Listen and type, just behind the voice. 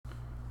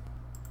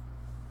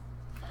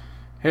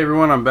Hey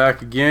everyone, I'm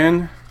back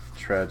again.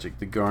 Tragic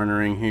the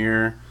Garnering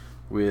here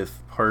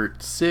with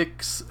part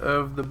 6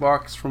 of the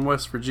box from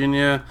West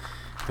Virginia.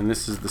 And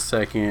this is the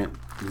second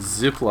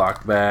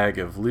Ziploc bag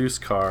of loose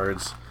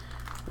cards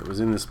that was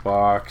in this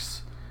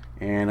box.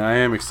 And I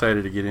am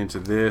excited to get into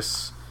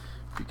this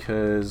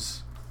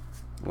because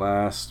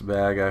last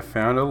bag I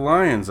found a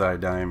Lion's Eye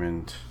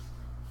Diamond.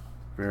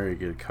 Very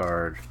good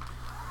card.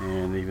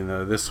 And even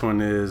though this one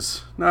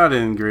is not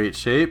in great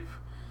shape,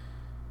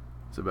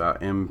 it's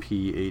about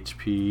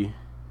MPHP.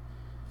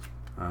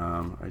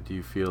 I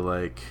do feel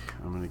like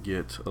I'm going to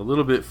get a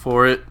little bit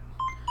for it.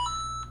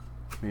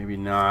 Maybe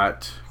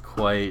not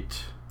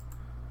quite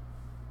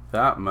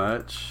that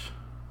much.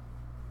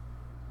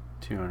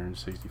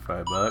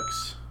 265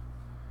 bucks.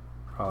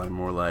 Probably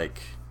more like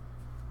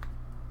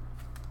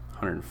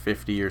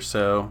 150 or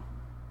so.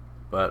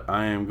 But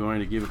I am going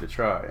to give it a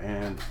try.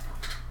 And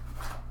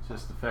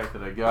just the fact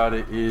that I got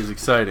it is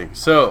exciting.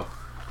 So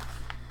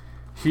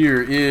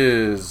here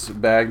is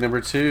bag number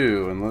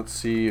 2, and let's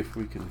see if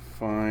we can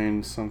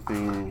find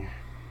something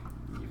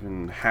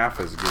even half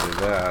as good as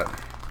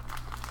that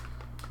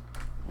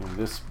in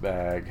this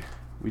bag.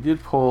 We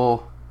did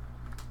pull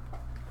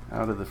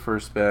out of the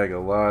first bag a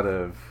lot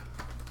of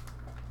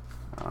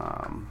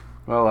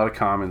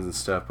commons and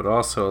stuff, but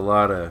also a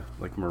lot of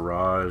like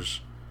Mirage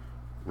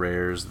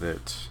rares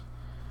that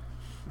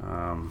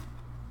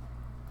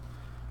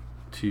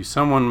to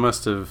someone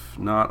must have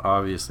not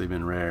obviously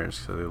been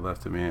rares, so they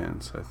left them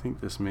in. So I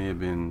think this may have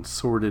been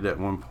sorted at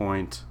one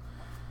point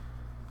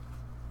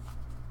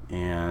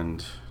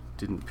and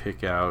didn't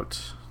pick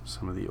out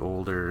some of the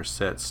older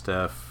set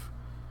stuff,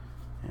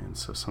 and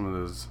so some of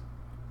those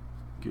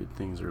good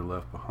things are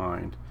left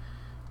behind.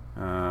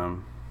 So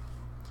I'm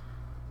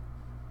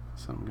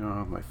going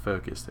off my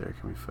focus there.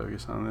 Can we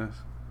focus on this?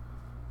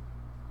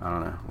 I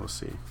don't know, we'll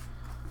see.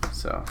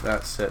 So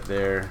that's set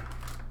there,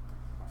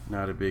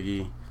 not a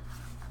biggie.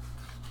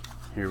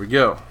 Here we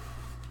go.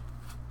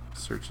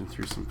 Searching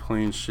through some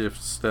plane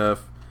shift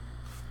stuff.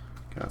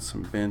 Got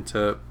some bent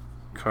up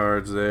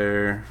cards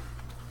there.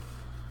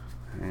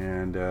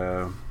 And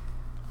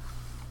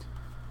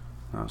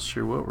not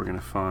sure what we're going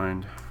to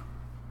find.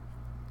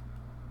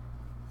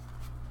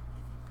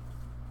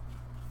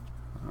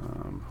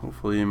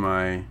 Hopefully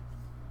my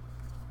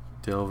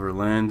Delver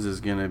lens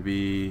is going to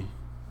be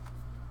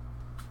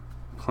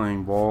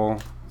playing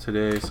ball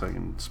today so I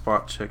can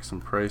spot check some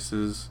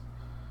prices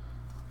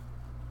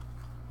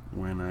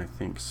when I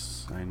think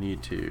I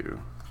need to.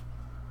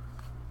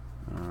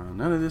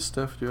 None of this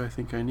stuff do I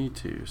think I need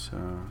to.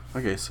 So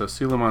okay, so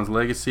Suleiman's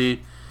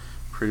Legacy,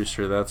 pretty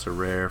sure that's a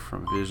rare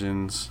from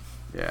Visions.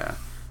 Yeah,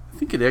 I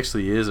think it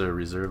actually is a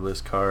reserve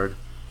list card.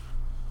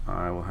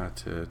 I will have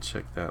to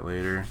check that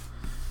later.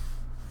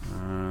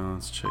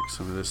 Let's check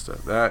some of this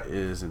stuff. That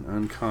is an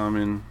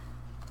uncommon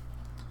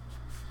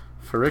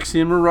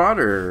Phyrexian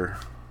Marauder.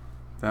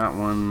 That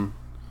one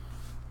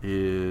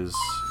is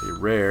a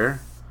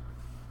rare,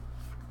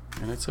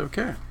 and it's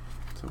okay,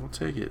 so we'll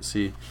take it.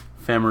 See,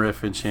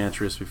 Femerif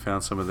Enchantress, we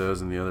found some of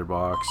those in the other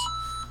box,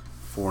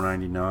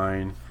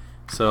 $4.99.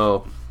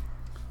 So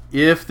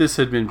if this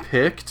had been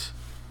picked,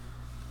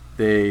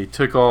 they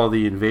took all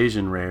the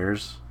invasion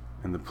rares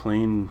and the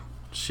plane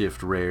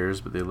shift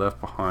rares, but they left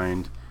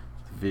behind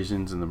the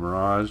Visions and the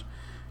Mirage.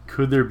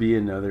 Could there be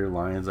another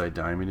Lion's Eye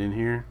Diamond in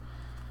here?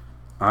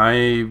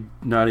 I'm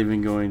not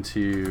even going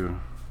to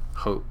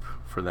hope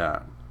for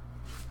that,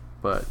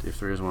 but if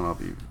there is one, I'll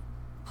be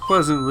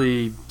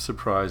pleasantly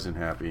surprised and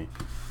happy.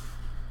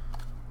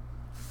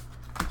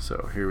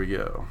 So here we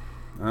go.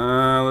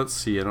 Let's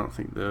see, I don't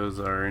think those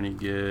are any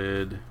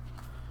good.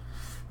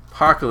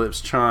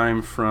 Apocalypse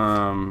Chime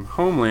from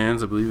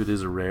Homelands, I believe it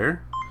is a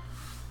rare.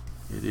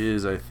 It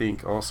is, I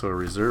think, also a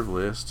reserve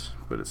list,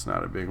 but it's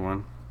not a big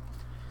one.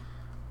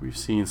 We've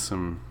seen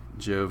some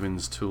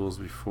Joven's tools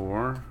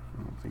before.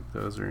 I don't think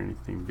those are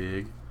anything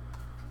big.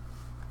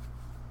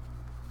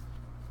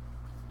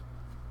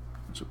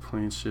 Bunch of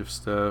plane shift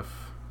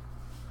stuff.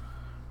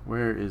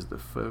 Where is the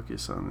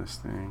focus on this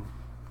thing?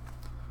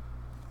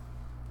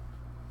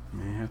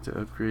 May have to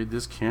upgrade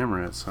this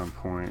camera at some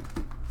point.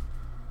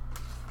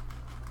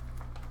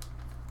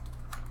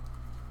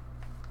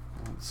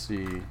 Let's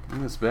see.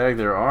 In this bag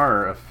there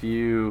are a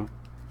few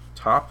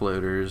top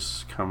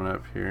loaders coming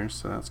up here,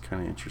 so that's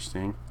kind of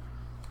interesting.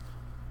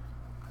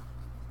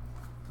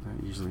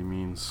 That usually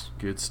means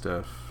good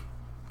stuff.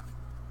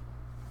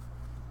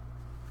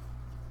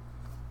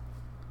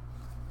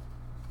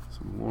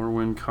 Some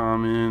Lorwyn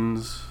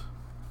commons.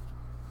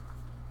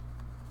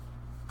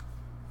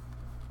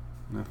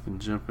 Nothing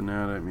jumping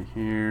out at me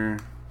here.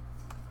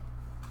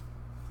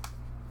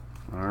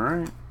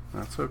 Alright,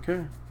 that's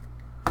okay.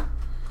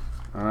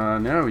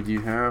 Now we do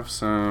have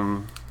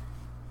some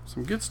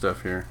good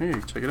stuff here. Hey,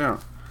 check it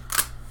out.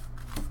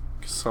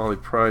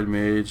 Kasali Pride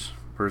Mage,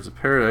 Birds of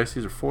Paradise,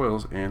 these are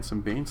foils, and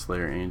some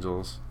Baneslayer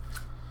Angels.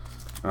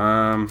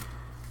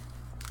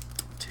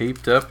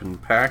 Taped up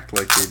and packed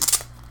like they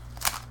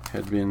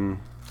had been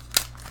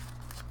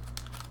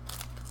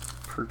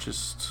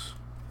purchased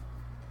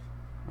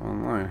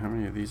online. How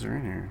many of these are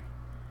in here?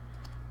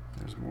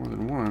 There's more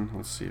than one.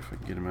 Let's see if I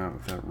can get them out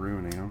without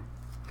ruining them.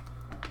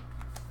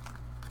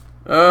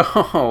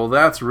 Oh,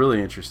 that's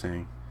really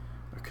interesting.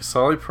 A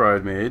Kasali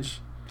Pride Mage.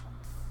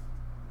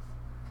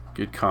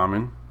 Good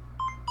common.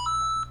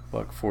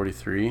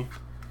 $1.43.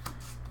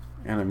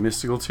 And a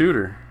Mystical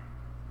Tutor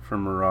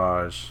from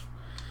Mirage.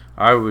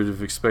 I would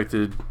have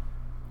expected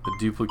a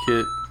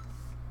duplicate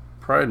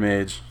Pride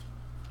Mage.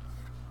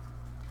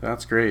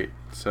 That's great.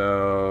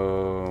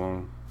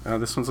 So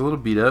this one's a little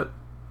beat up.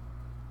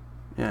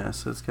 Yeah,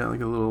 so it's got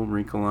like a little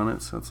wrinkle on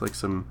it. So it's like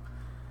some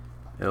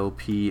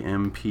LP,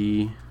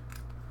 MP.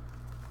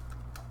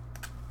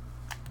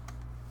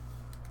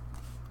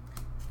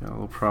 Got a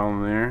little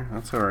problem there.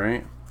 That's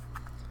alright.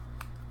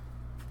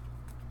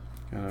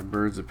 Got a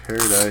Birds of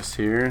Paradise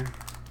here.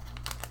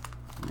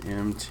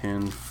 An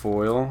M10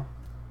 foil.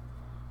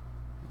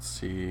 Let's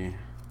see.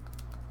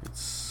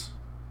 It's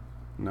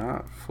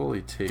not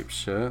fully taped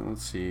shut.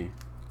 Let's see.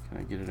 Can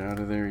I get it out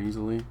of there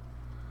easily?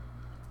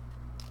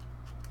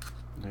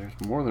 There's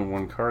more than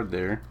one card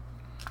there.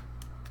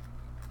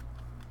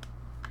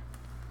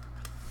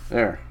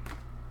 There.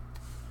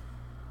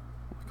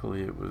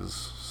 Luckily it was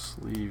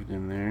sleeved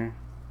in there.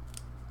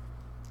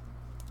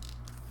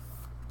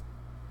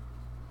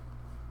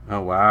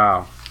 Oh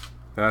wow,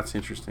 that's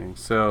interesting.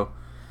 So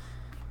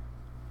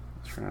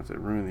try not to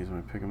ruin these when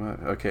I pick them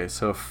up. Okay,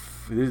 so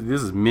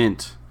this is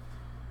mint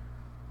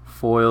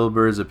foil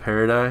Birds of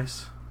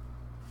Paradise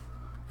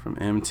from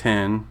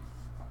M10.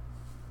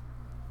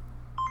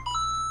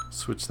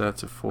 Switch that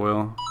to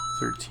foil,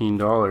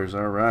 $13.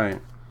 All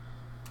right,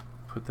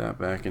 put that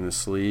back in the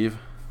sleeve.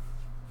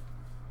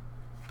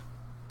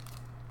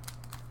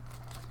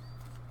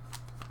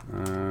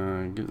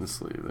 Get in the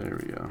sleeve. There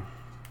we go.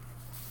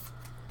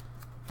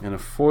 And a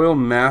foil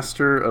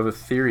Master of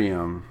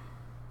Ethereum.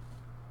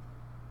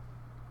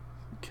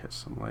 Catch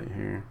some light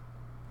here.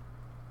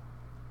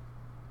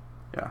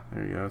 Yeah,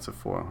 there you go. It's a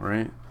foil,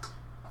 right?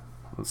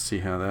 Let's see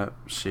how that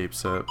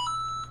shapes up.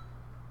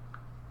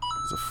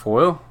 It's a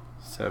foil,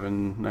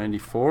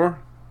 $7.94.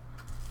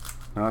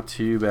 Not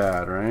too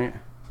bad, right?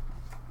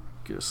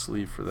 Get a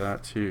sleeve for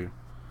that too.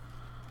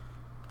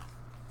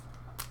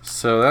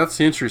 So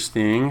that's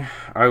interesting.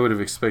 I would have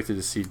expected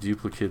to see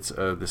duplicates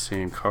of the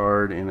same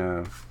card in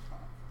a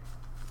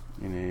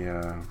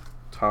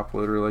top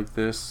loader like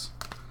this.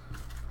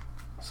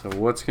 So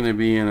what's going to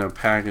be in a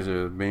package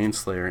of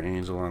Baneslayer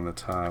Angel on the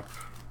top?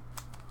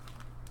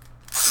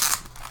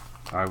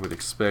 I would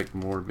expect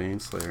more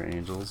Baneslayer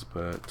Angels,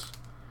 but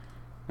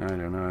I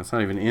don't know. It's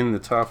not even in the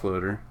top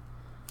loader.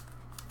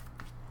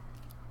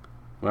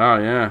 Wow,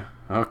 yeah.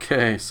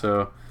 Okay,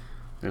 so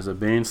there's a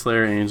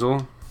Baneslayer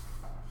Angel.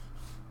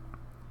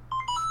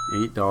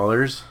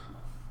 $8.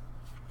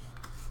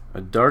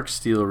 A Dark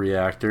Steel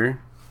Reactor.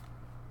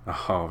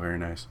 Oh, very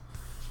nice.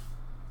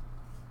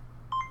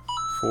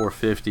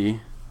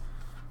 $4.50.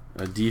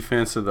 A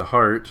Defense of the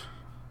Heart.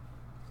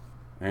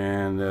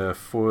 And a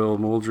foil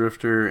Mole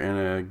Drifter and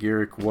a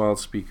Garrick Wild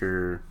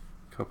Speaker.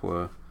 A couple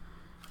of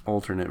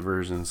alternate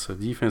versions. So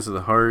Defense of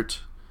the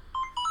Heart,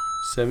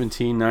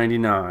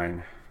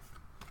 $17.99.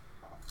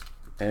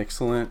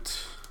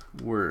 Excellent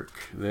work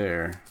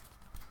there.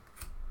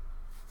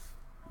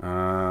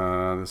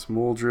 This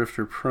Mole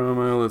Drifter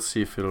promo, let's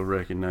see if it'll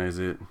recognize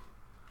it.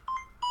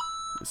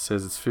 It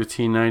says it's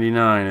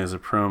 $15.99 as a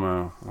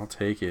promo. I'll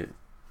take it.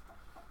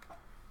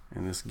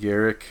 And this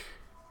Garrick,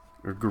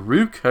 or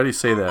Garuk, how do you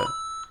say that?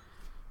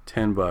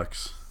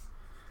 $10.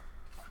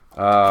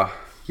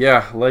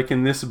 Yeah, like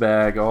in this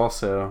bag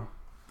also.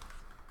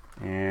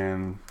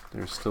 And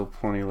there's still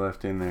plenty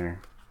left in there.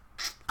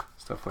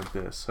 Stuff like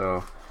this.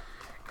 So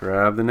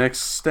grab the next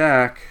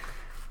stack.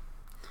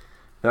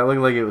 That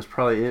looked like it was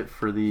probably it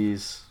for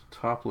these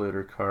top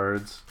loader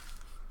cards.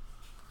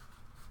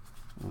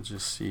 We'll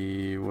just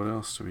see what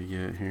else do we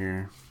get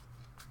here.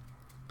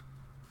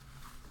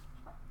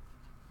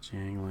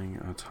 Jangling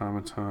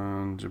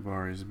Automaton,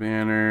 Jabari's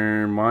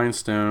Banner, Mind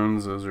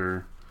Stones, those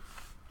are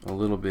a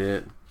little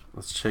bit.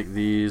 Let's check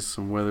these,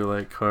 some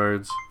Weatherlight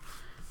cards.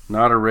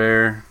 Not a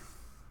rare.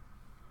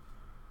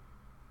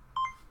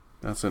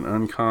 That's an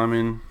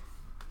uncommon.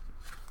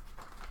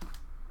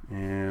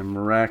 And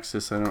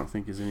Miraxis I don't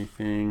think is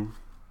anything.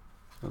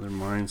 Another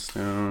Mind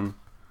Stone.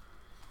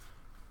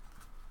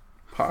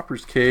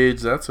 Pauper's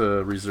Cage, that's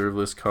a reserve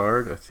list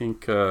card. I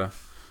think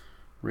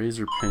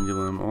Razor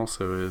Pendulum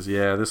also is.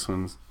 Yeah, this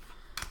one's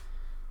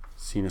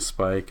seen a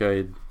spike.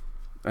 I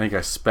think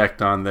I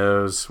spec'd on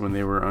those when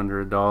they were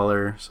under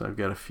 $1, so I've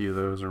got a few of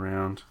those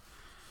around.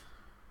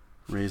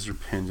 Razor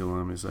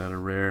Pendulum, is that a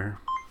rare?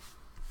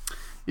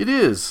 It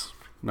is.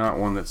 Not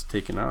one that's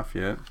taken off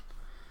yet.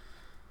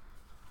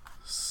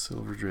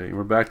 Silver Dragon.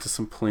 We're back to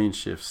some plane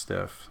shift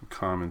stuff. Some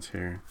commons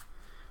here.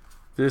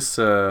 This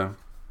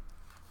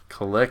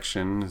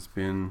collection has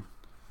been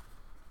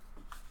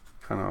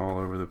kind of all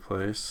over the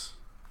place.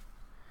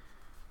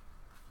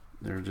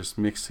 They're just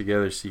mixed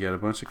together, so you got a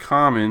bunch of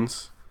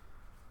commons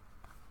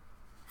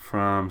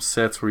from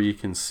sets where you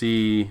can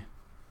see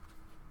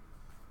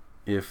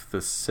if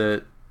the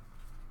set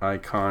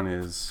icon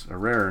is a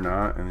rare or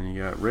not, and then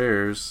you got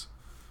rares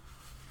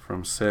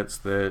from sets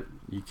that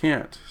you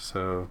can't.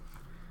 So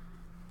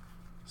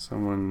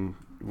someone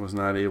was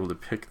not able to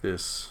pick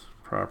this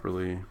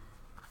properly.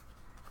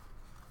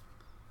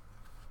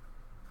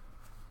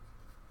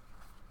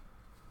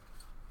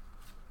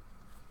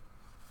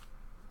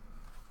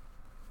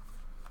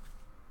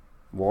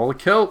 Wall of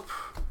Kelp.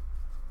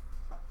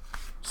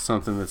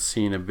 Something that's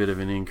seen a bit of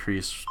an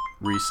increase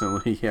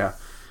recently. Yeah,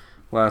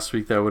 last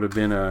week that would have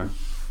been a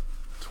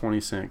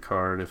 20-cent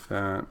card, if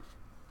that.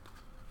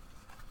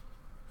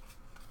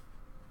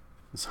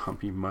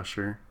 Zombie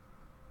Musher.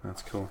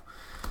 That's cool.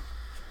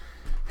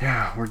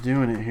 Yeah, we're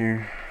doing it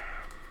here.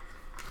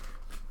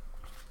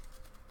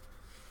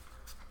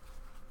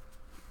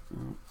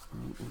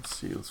 Let's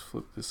see, let's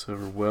flip this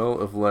over. Well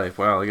of Life.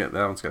 Wow, that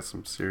one's got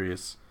some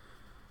serious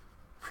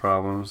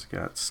problems.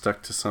 Got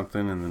stuck to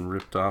something and then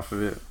ripped off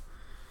of it.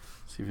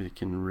 See if you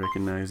can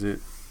recognize it.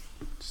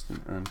 Just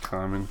an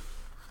uncommon.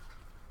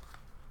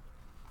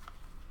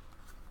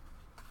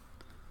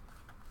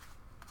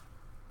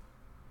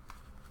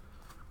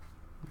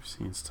 We've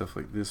seen stuff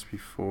like this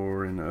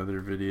before in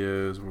other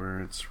videos where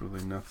it's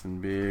really nothing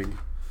big.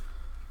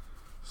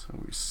 So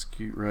we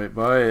scoot right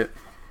by it.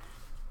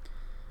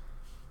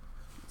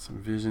 Some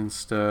Vision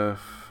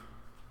stuff.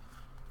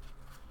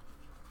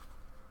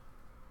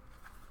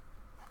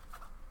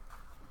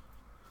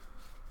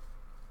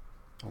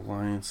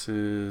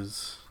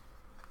 Alliances.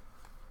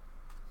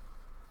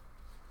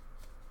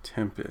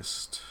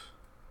 Tempest.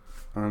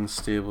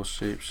 Unstable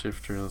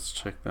Shapeshifter. Let's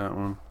check that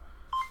one.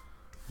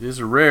 It is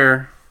a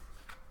rare.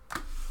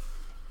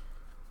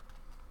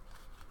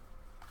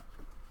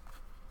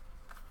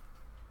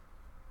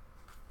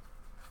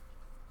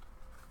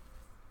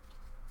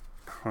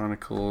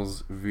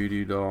 Chronicles,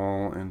 Voodoo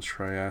Doll, and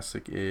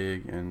Triassic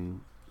Egg,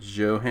 and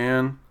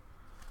Johan.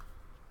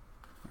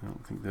 I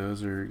don't think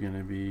those are going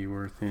to be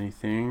worth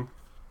anything.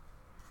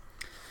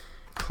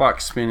 Clock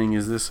Spinning,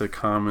 is this a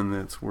common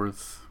that's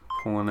worth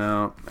pulling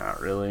out?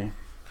 Not really.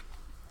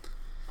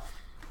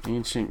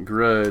 Ancient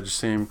Grudge,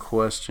 same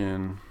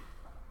question.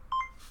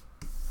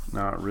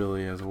 Not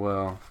really as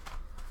well.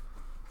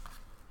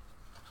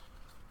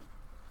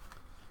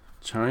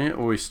 Giant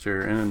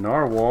Oyster and a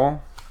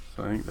Narwhal.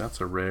 So I think that's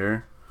a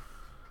rare.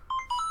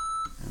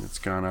 And it's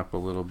gone up a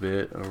little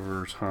bit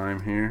over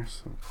time here.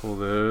 So pull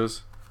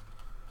those.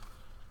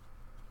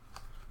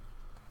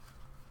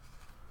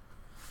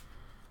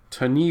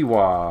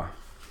 Taniwa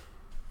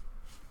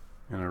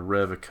and a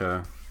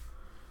Revica.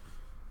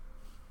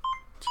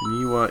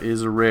 Taniwa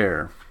is a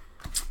rare.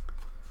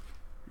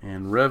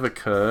 And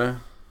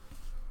Revica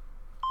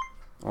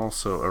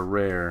also a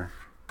rare.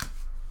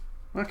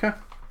 Okay.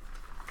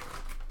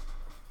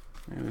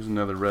 And there's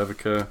another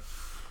Revica.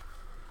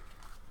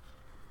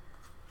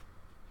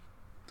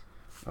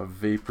 A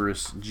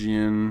Vaporous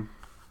Gin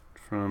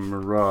from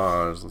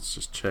Mirage. Let's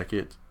just check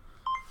it.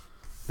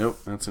 Nope,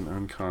 that's an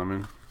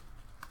uncommon.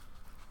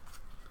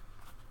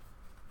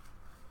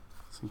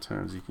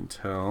 Sometimes you can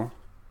tell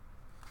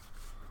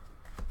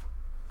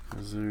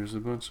because there's a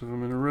bunch of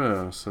them in a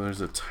row. So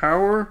there's a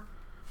Tower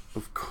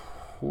of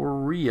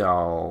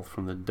Corial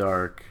from the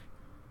Dark.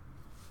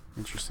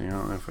 Interesting. I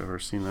don't know if I've ever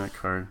seen that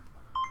card.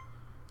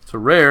 It's a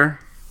rare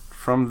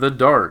from the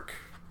Dark.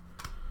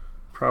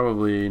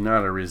 Probably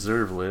not a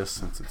reserve list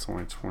since it's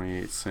only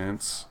 28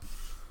 cents.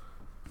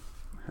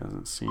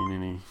 Hasn't seen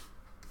any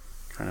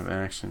kind of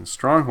action.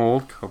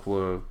 Stronghold, couple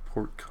of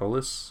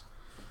Portcullis.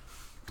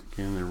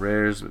 Again, the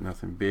rares, but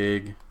nothing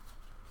big.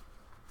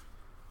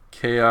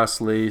 Chaos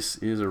Lace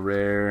is a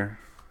rare.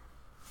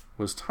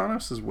 Was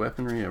Tanos'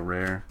 Weaponry a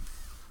rare?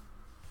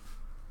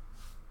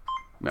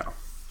 No.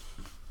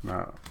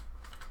 No.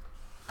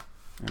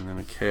 And then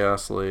a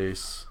Chaos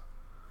Lace.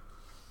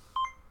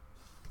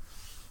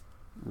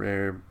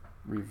 Rare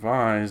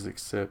revised,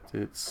 except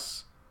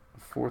it's a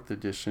 4th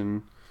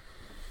edition.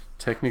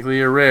 Technically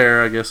a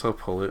rare, I guess I'll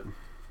pull it.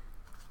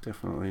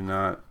 Definitely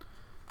not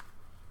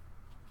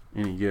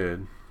any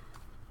good.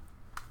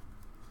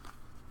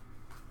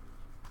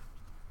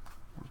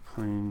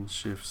 Plane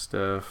shift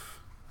stuff.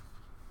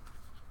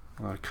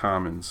 A lot of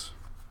commons.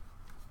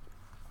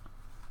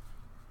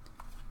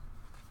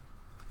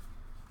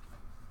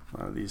 A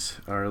lot of these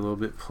are a little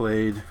bit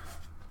played.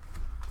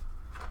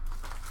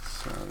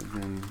 So I've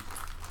been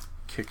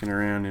kicking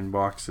around in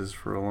boxes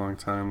for a long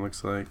time,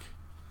 looks like.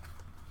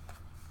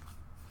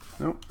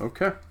 Nope,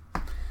 okay.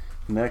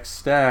 Next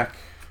stack.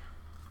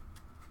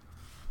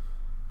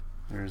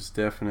 There's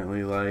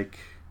definitely like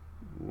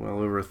well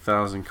over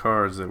 1,000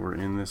 cards that were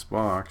in this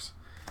box.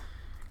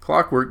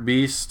 Clockwork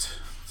Beast.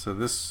 So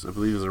this, I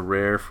believe, is a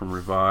rare from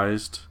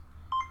Revised.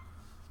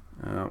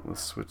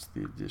 Let's switch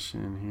the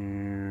edition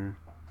here.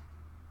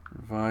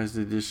 Revised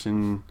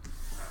edition,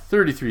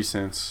 33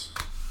 cents.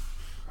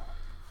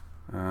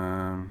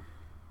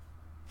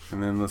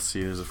 And then let's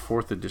see, there's a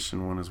 4th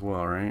edition one as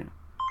well, right?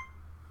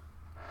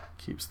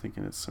 Keeps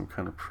thinking it's some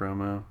kind of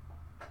promo.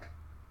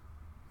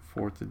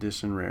 4th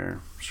edition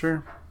rare.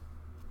 Sure.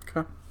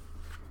 Okay.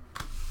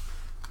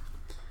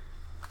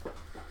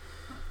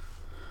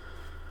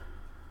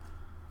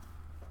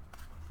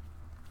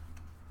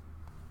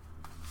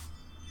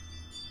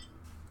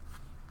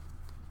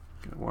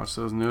 Watch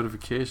those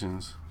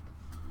notifications.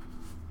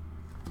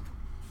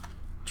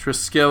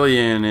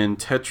 Triskelion and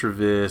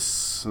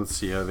Tetravis. Let's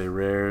see, are they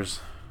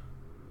rares?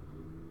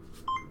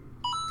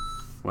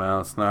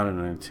 Well, it's not an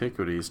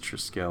Antiquities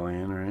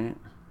Triskelion, right?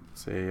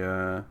 It's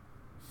a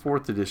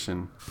 4th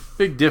edition.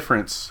 Big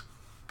difference.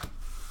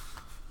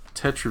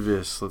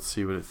 Tetravis. Let's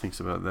see what it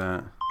thinks about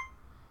that.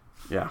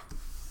 Yeah,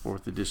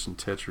 4th edition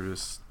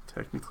Tetravis.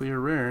 Technically a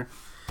rare.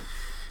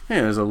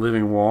 Yeah, there's a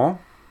living wall.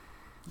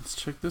 Let's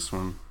check this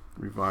one.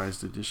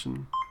 Revised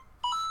edition.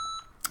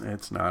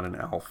 It's not an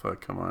alpha.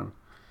 Come on.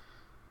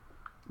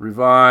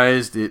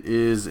 Revised. It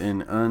is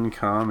an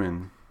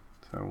uncommon.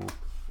 So we'll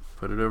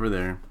put it over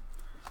there.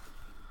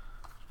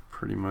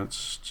 Pretty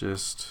much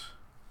just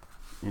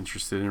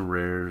interested in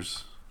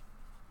rares.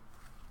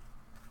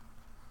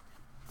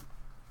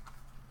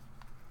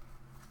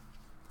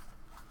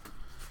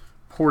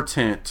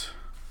 Portent.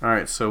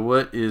 Alright, so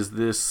what is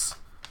this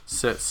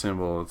set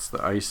symbol? It's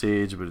the Ice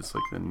Age, but it's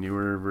like the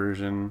newer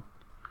version.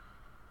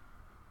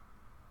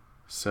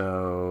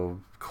 So,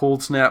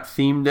 Cold Snap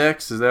theme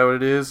decks, is that what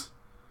it is?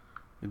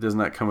 It does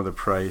not come with a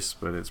price,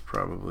 but it's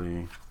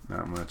probably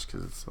not much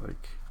because it's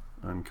like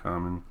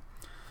uncommon.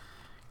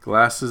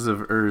 Glasses of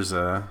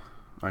Urza.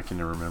 I can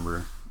never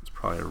remember. It's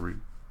probably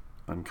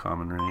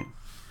uncommon, right?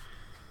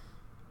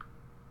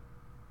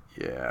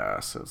 Yeah,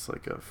 so it's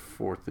like a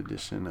 4th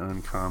edition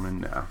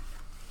uncommon. Nah.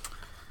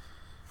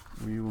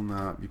 We will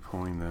not be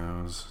pulling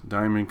those.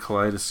 Diamond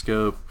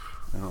Kaleidoscope.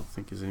 I don't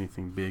think is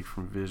anything big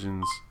from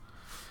Visions.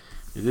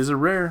 It is a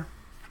rare.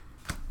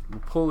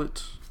 We'll pull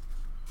it.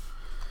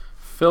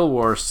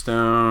 Felwar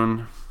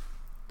Stone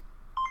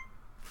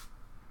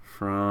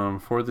from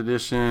 4th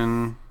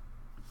edition.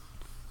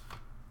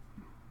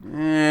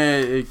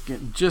 It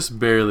just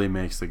barely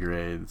makes the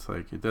grade. It's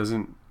like it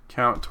doesn't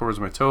count towards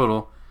my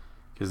total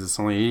because it's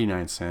only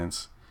 89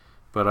 cents,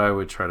 but I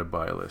would try to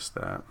buy list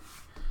that.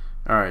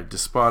 Alright,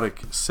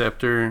 Despotic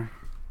Scepter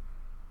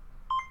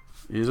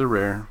is a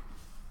rare.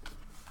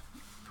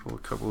 Pull a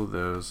couple of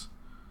those.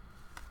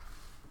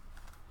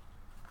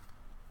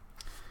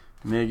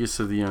 Magus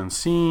of the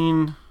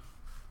Unseen.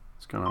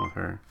 What's going on with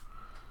her?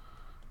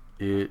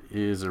 It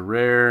is a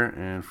rare,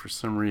 and for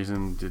some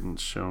reason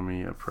didn't show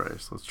me a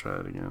price. Let's try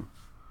it again.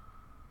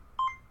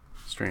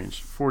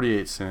 Strange.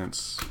 48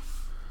 cents.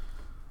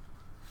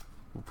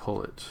 We'll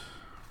pull it.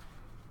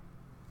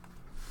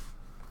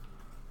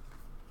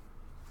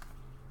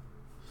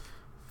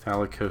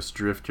 Thalicos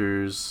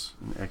Drifters,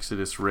 an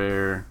Exodus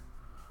rare,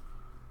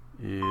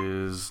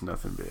 is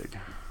nothing big.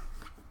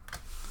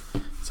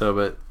 So,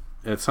 but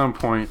at some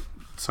point,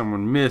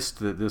 someone missed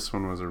that this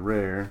one was a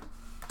rare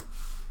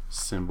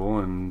symbol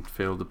and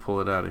failed to pull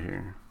it out of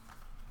here.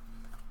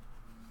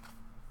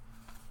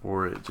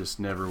 Or it just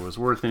never was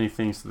worth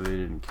anything, so they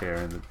didn't care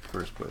in the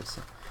first place.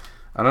 So,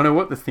 I don't know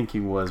what the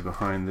thinking was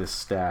behind this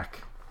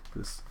stack.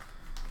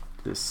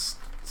 This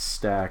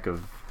stack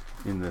of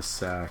in this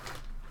sack.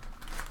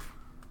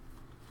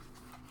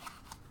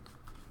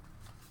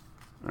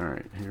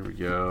 Alright, here we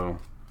go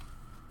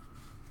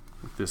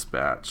with this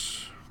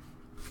batch.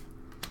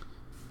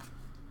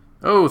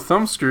 Oh,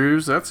 Thumb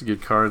Screws, that's a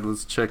good card.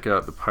 Let's check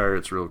out the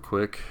Pirates real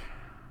quick.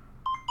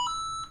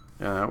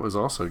 Yeah, that was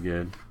also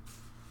good.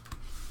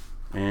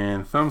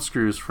 And Thumb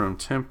Screws from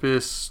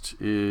Tempest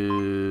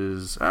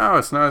is... Oh,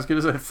 it's not as good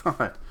as I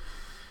thought.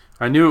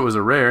 I knew it was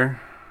a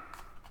rare,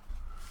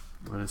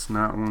 but it's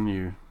not one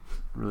you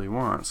really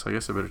want. So I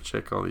guess I better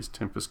check all these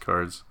Tempest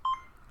cards.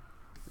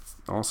 It's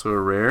also a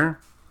rare.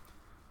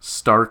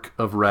 Stark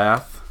of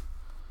Wrath.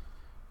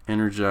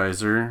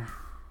 Energizer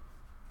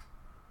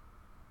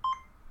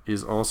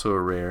is also a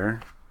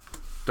rare.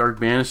 Dark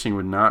Banishing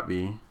would not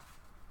be.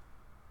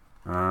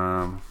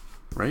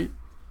 Right?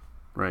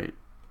 Right.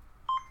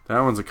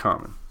 That one's a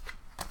common.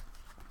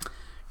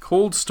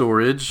 Cold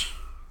Storage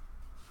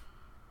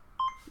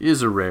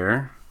is a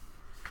rare.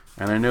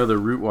 And I know the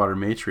Rootwater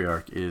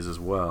Matriarch is as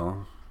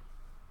well.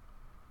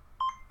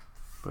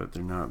 But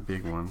they're not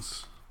big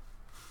ones.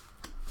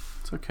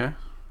 It's okay.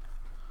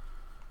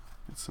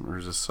 Get some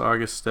Urza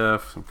Saga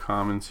stuff, some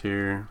commons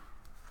here.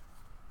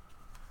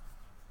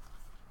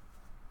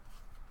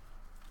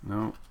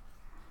 No.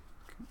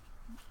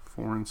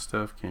 Foreign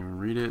stuff, can't even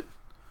read it.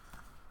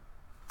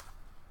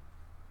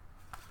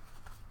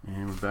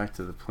 And we're back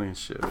to the plane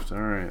shift.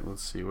 Alright,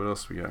 let's see what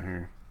else we got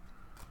here.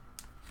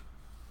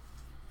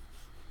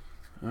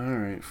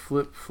 Alright,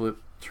 flip, flip,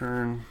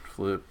 turn,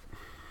 flip.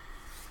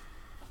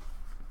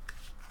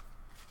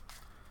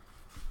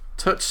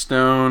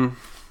 Touchstone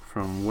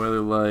from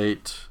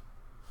Weatherlight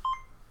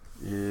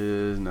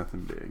is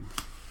nothing big.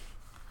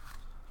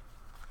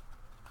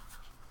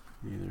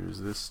 Neither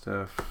is this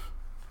stuff.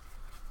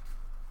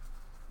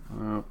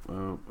 Oh,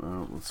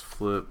 let's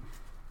flip.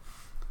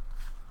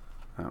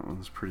 That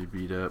one's pretty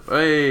beat up.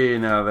 Hey,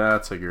 now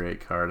that's a great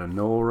card. A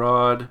Null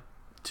Rod.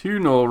 2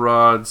 Null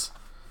Rods.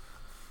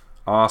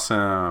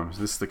 Awesome.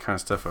 This is the kind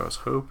of stuff I was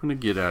hoping to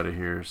get out of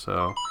here.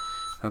 So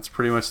that's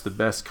pretty much the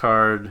best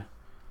card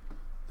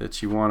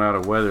that you want out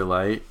of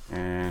Weatherlight.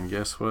 And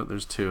guess what?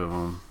 There's 2 of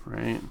them,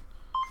 right?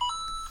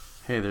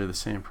 Hey, they're the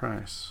same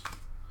price.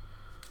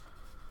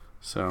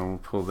 So we'll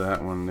pull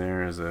that one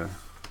there as a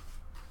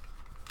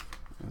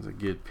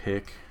good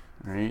pick,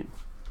 right?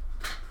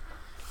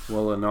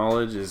 Well, of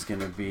Knowledge is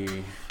going to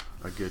be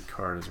a good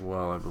card as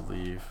well, I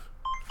believe.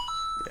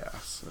 Yeah,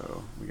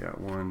 so we got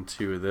 1,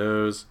 2 of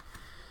those.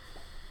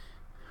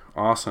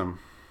 Awesome.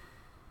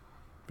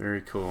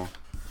 Very cool.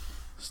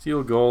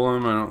 Steel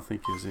Golem, I don't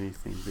think is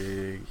anything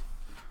big.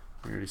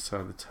 We already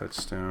saw the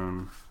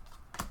Touchstone.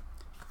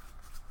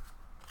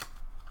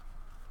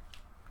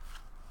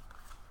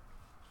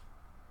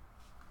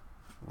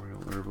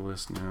 Royal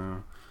Herbalist,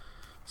 no.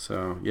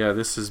 So yeah,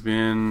 this has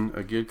been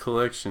a good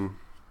collection.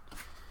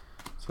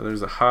 So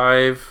there's a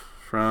Hive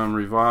from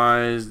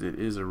Revised. It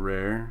is a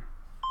rare.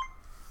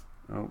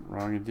 Oh,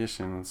 wrong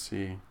edition. Let's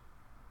see.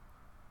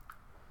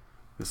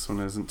 This one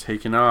hasn't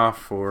taken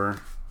off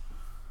for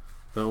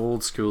the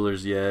old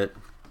schoolers yet.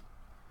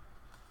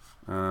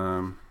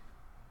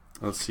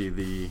 Let's see.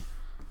 The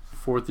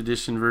 4th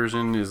edition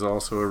version is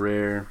also a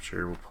rare.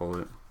 Sure, we'll pull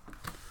it.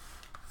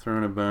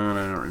 Throwing a Bone,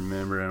 I don't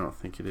remember. I don't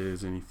think it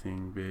is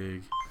anything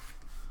big.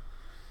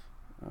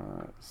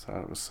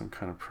 Thought it was some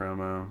kind of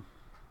promo.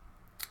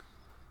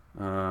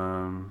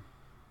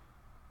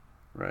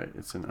 Right,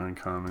 it's an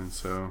uncommon.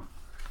 So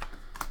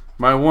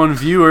my one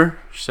viewer,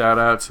 shout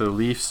out to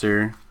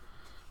Leafster,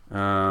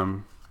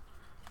 had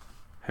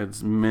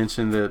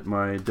mentioned that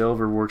my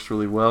Delver works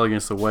really well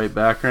against the white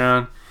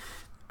background.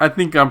 I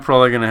think I'm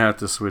probably going to have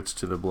to switch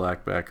to the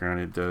black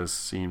background. It does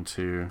seem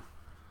to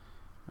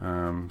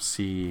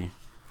see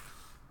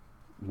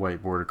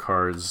white border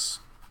cards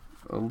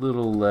a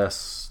little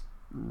less,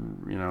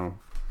 you know,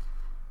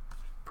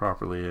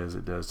 properly as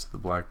it does to the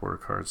black border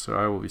cards. So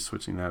I will be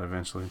switching that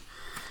eventually.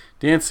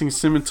 Dancing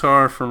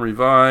Scimitar from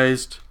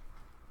Revised.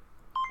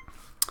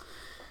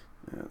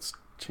 Let's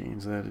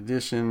change that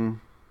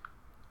edition.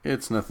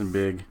 It's nothing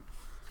big,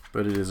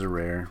 but it is a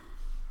rare.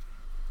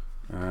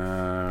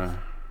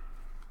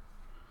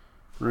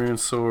 Rune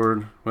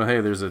Sword. Well,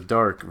 hey, there's a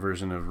dark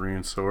version of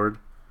Rune Sword.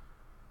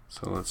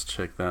 So let's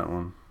check that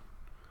one.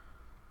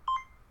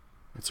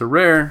 It's a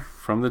rare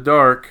from the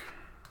dark,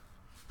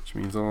 which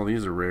means all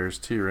these are rares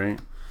too, right?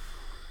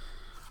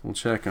 We'll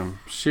check them.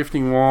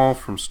 Shifting Wall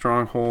from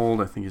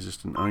Stronghold, I think is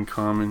just an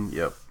uncommon.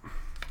 Yep.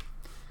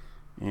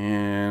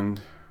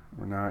 And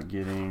we're not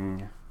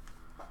getting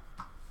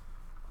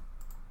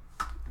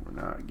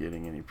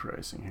any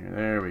pricing here.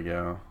 There we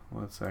go.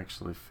 Let's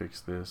actually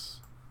fix this.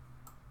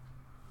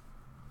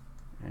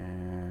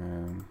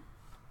 And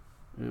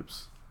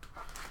oops.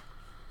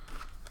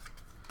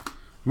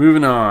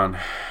 Moving on.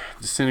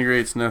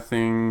 Disintegrates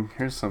nothing.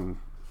 Here's something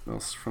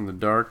else from the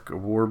dark. A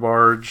War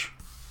Barge.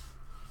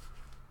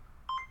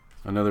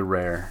 Another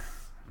rare.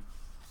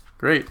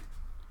 Great.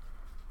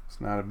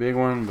 It's not a big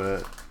one,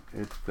 but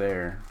it's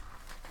there.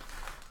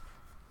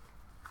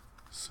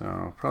 So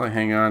I'll probably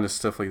hang on to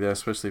stuff like that,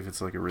 especially if it's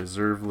like a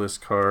reserve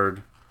list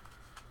card.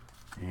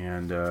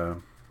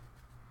 And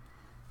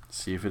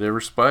see if it ever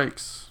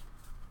spikes.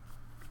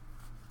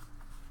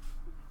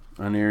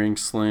 Unerring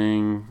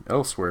Sling.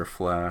 Elsewhere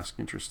Flask.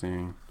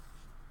 Interesting.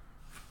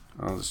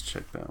 I'll just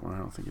check that one. I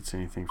don't think it's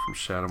anything from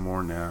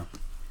Shadowmoor now.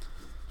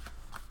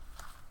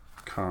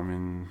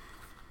 Common.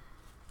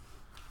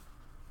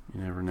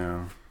 You never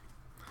know.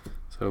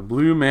 So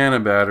blue mana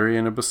battery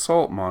and a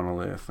basalt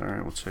monolith.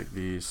 Alright, we'll check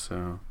these.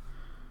 So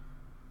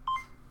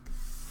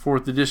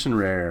 4th edition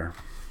rare.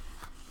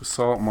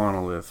 Basalt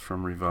monolith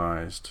from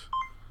Revised.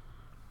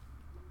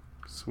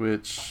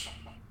 Switch.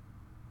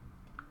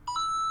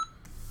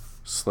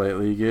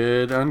 Slightly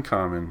good.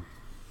 Uncommon.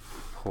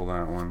 Pull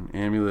that one.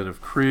 Amulet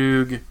of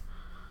Krug.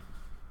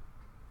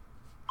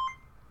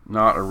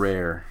 Not a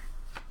rare.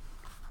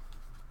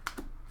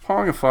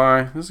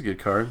 Pongify. This is a good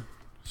card.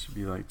 Should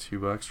be like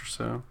 $2 or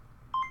so.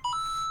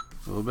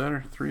 A little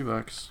better.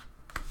 $3.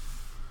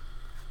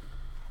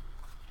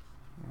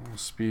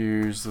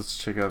 Spears. Let's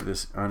check out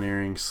this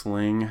Unerring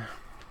Sling.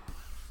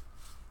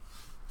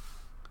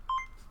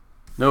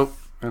 Nope.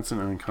 That's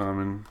an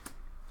uncommon.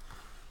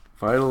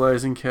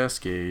 Vitalizing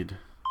Cascade.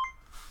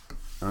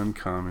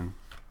 Uncommon.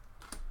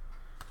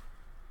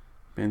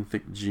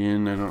 Benthic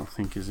Gin, I don't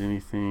think is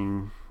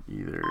anything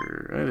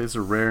either. That is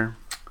a rare.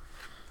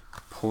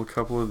 Pull a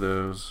couple of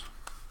those.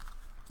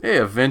 Hey,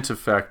 a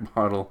Ventifact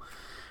bottle.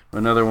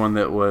 Another one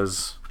that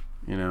was,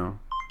 you know,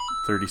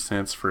 30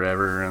 cents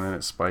forever, and then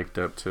it spiked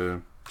up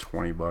to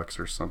 $20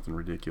 or something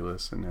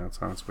ridiculous, and now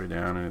it's on its way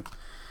down, and it's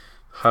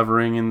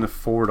hovering in the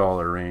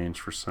 $4 range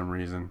for some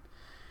reason.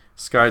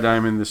 Sky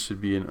Diamond, this should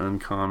be an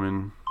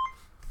uncommon.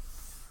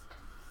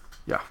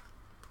 Yeah.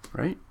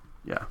 Right?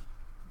 Yeah.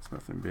 It's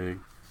nothing big.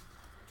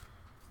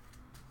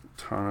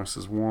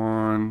 Tanos'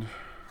 Wand.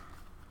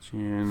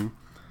 Jin.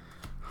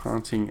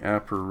 Haunting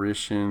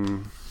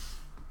Apparition.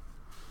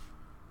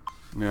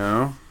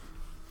 No.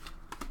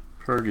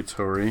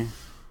 Purgatory.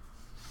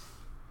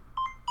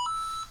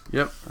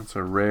 Yep, that's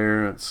a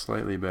rare. It's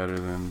slightly better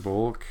than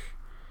Bulk.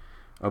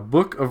 A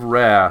Book of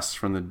Wrath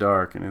from the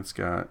Dark, and it's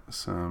got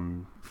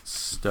some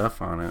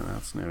stuff on it.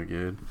 That's no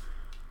good.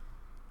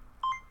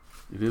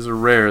 It is a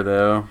rare,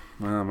 though.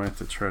 Well, I might have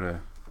to try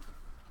to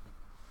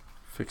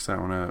fix that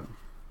one up.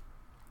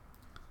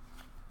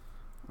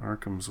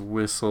 Arkham's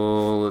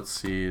Whistle. Let's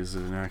see, is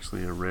it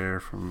actually a rare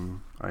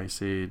from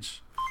Ice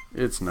Age?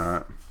 It's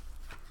not.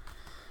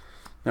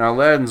 Now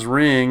Aladdin's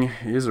Ring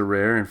is a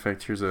rare. In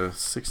fact, here's a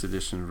 6th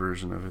edition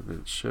version of it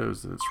that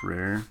shows that it's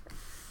rare.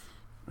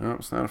 No,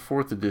 it's not a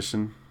 4th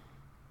edition.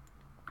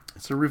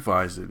 It's a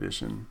revised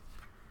edition.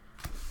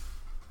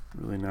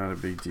 Really not a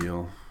big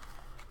deal.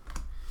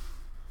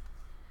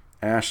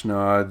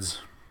 Ashnod's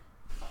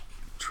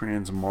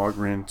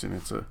Transmogrant, and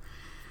it's a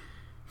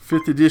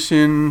 5th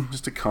edition,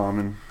 just a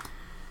common.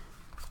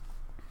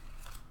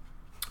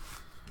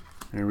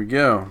 There we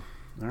go.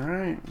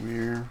 Alright,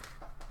 we're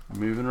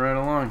moving right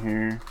along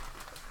here.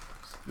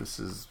 That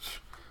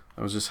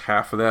was just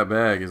half of that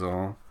bag is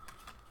all.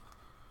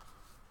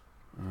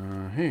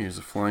 Hey, here's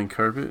a flying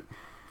carpet.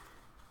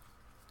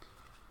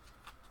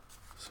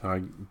 So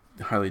I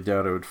highly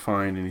doubt I would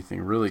find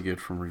anything really good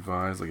from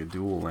Revised, like a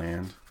dual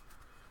land.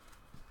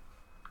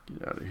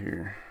 Get out of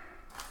here.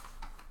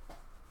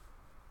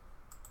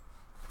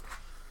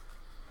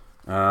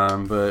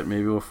 But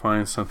maybe we'll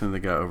find something that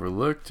got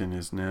overlooked and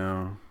is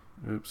now...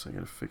 Oops, I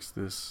gotta fix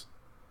this.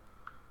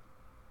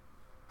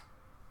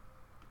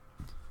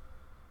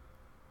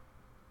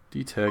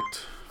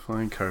 Detect,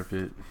 flying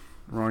carpet.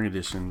 Wrong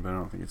edition, but I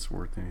don't think it's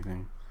worth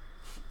anything.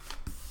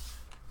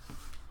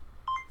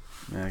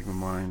 Magma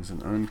Mine's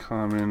an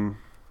uncommon.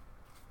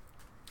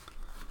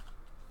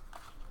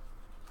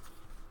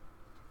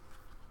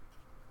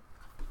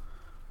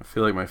 I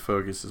feel like my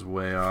focus is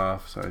way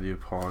off, so I do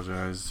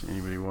apologize to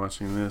anybody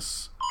watching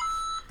this.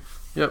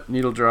 Yep,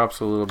 needle drops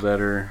a little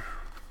better.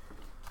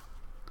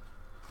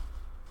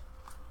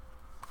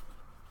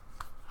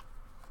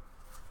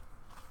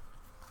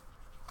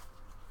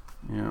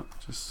 Yep,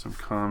 just some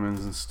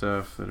commons and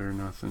stuff that are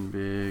nothing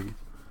big.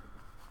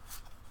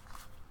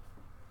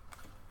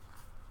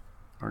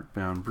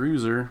 Arcbound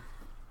Bruiser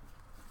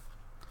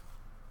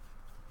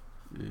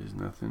is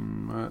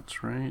nothing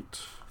much, right?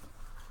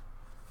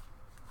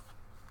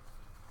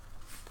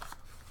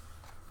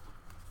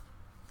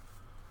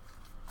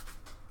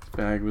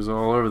 Bag was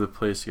all over the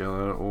place. You got a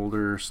lot of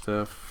older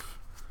stuff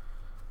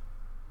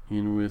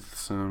in with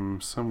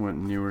some somewhat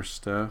newer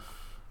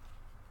stuff.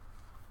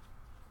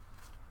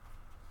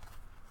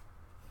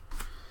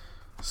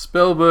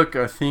 Spellbook,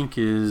 I think,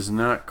 is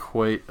not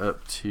quite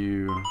up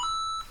to...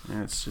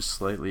 Yeah, it's just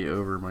slightly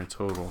over my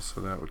total, so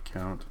that would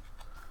count.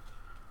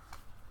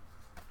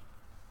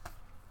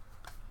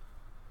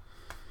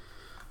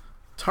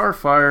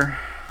 Tarfire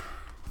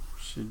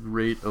should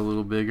rate a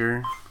little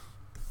bigger.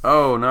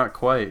 Oh, not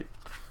quite.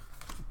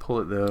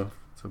 Pull it though.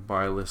 It's a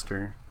buy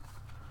lister.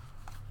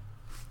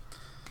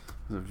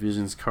 The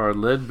Visions card.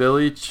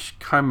 Leadbelly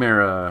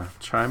Chimera.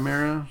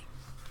 Chimera?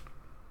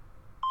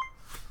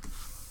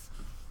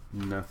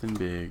 Nothing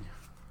big.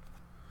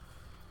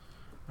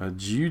 A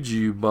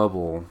Juju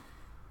Bubble.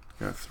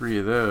 Got 3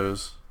 of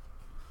those.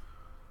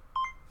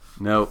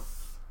 Nope.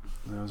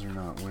 Those are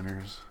not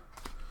winners.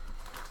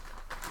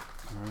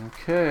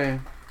 Okay.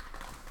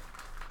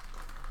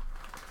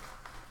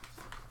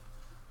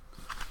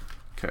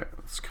 Okay,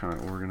 let's kind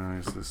of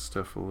organize this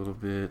stuff a little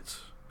bit.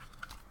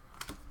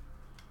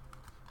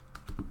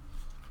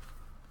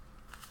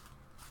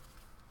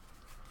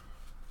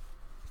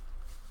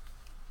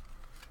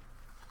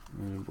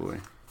 Oh boy.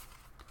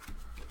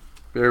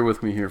 Bear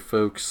with me here,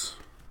 folks.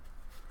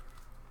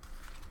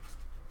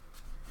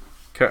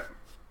 Okay.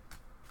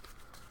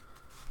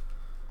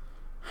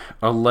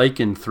 A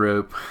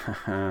lycanthrope.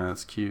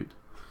 That's cute.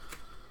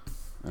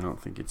 I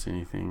don't think it's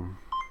anything.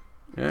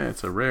 Yeah,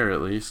 it's a rare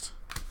at least.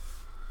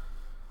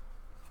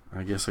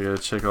 I guess I gotta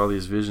check all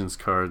these Visions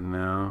cards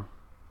now.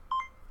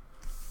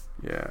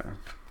 Yeah.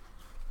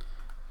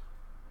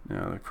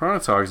 Now the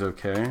Chronotog's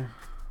okay.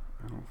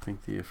 I don't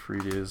think the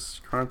Ifrit is.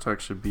 Chronotog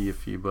should be a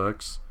few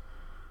bucks.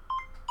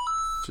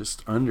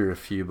 Just under a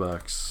few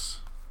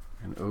bucks.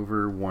 And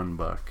over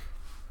 $1.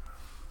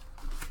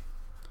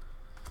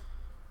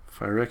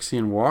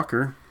 Phyrexian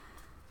Walker.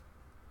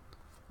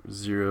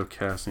 0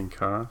 casting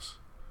cost.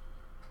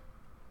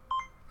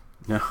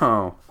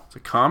 No. It's a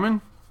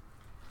common?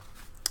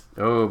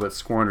 Oh, but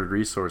Squandered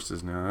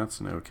Resources now. That's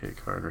an okay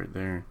card right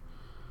there.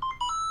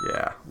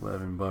 Yeah,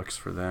 $11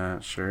 for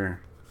that.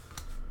 Sure.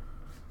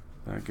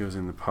 That goes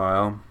in the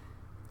pile.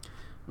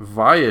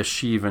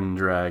 Vyashivan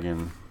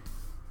Dragon.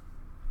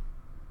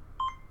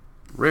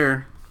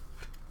 Rare.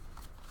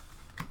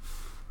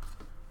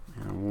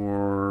 And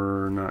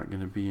we're not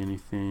going to be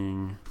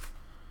anything.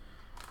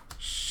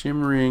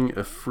 Shimmering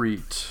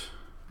Ifrit.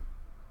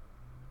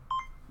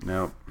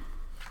 Nope.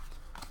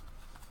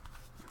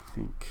 I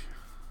think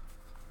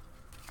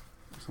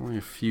there's only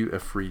a few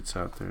Ifrits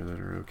out there that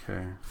are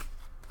okay.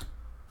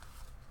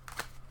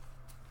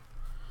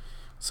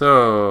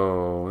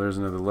 So, there's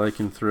another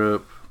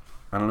Lycanthrope.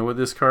 I don't know what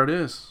this card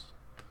is.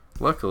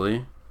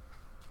 Luckily,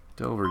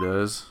 Delver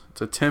does. It's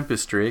a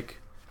Tempest Drake.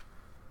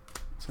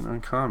 It's an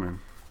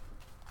uncommon.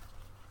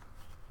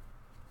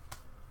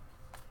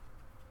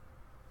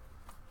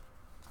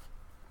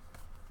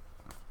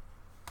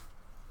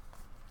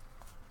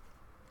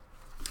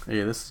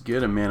 Hey, this is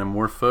good. A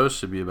Manamorphose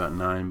should be about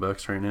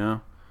 $9 right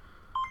now.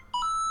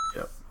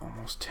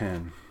 Almost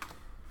 10.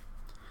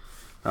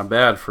 Not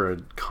bad for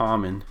a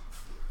common.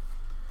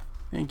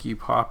 Thank you,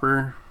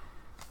 Popper.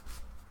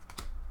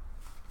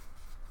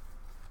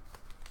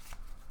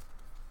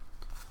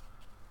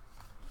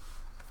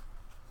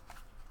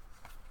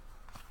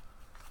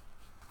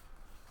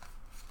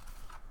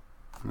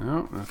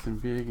 No, nothing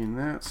big in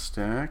that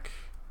stack.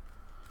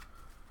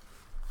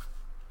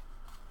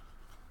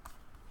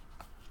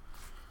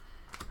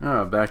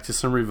 Oh, back to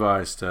some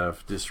revised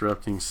stuff.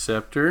 Disrupting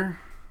Scepter.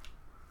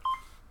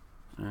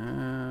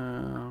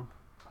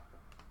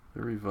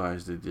 The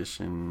revised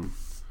edition.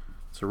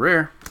 It's a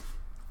rare.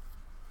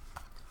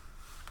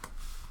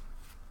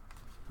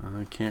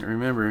 I can't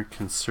remember.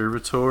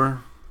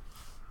 Conservator.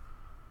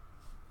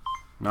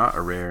 Not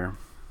a rare.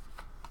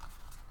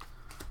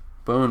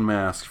 Bone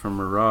Mask from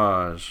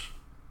Mirage.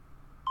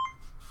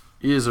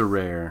 Is a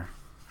rare.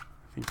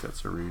 I think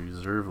that's a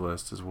reserve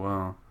list as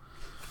well.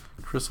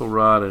 Crystal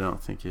Rod I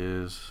don't think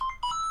is.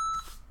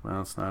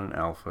 Well, it's not an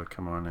alpha.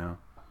 Come on now.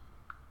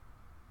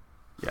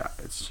 Yeah,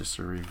 it's just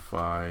a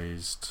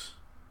revised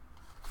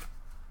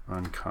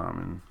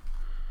uncommon.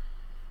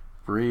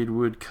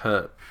 Braidwood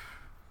Cup.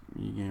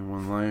 You gain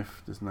 1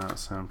 life. Does not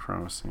sound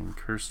promising.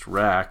 Cursed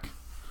Rack.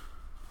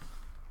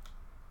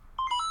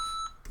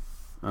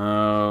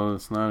 Oh,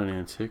 it's not an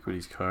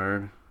Antiquities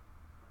card.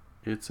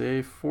 It's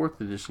a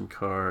 4th edition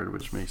card,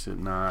 which makes it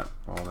not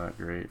all that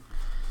great.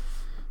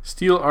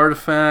 Steel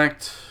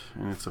Artifact,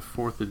 and it's a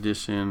 4th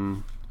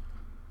edition.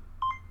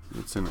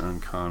 It's an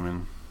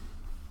uncommon.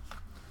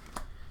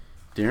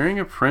 Daring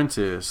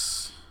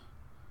Apprentice.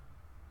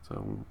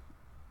 So,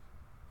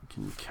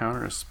 can you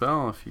counter a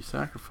spell if you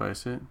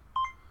sacrifice it?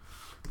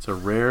 It's a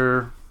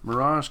rare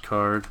Mirage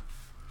card.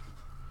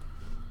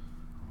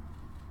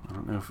 I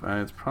don't know if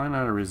it's probably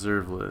not a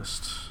reserve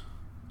list.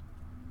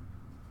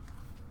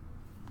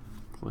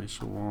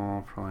 Glacial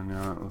Wall, probably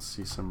not. Let's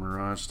see some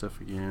Mirage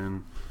stuff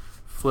again.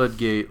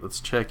 Floodgate, let's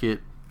check it.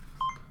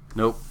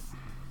 Nope.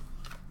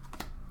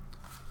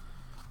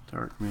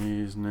 Dark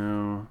Maze,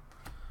 no.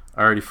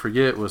 I already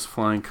forget, was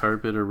Flying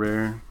Carpet a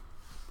rare?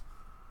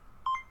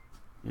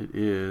 It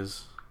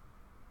is.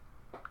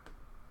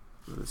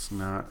 But it's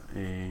not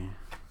a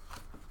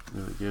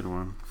really good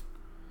one.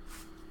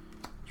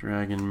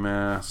 Dragon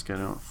Mask, I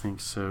don't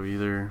think so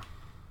either.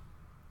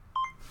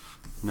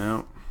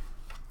 No.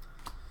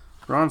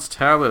 Bronze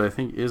Tablet, I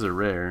think, is a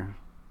rare.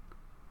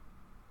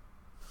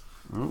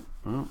 Oh,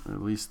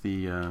 at least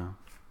the... can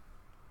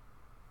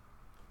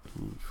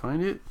you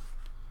find it?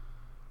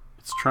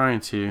 It's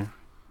trying to.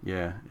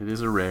 Yeah, it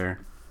is a rare.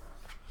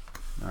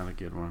 Not a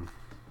good one.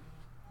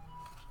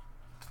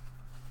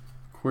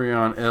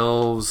 Quirion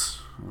Elves.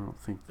 I don't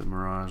think the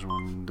Mirage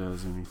one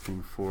does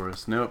anything for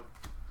us. Nope.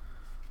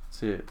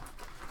 That's it.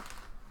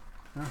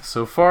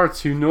 So far,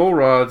 2 Null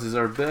Rods is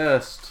our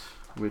best.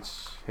 Which,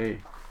 hey,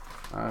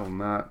 I will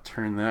not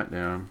turn that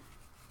down.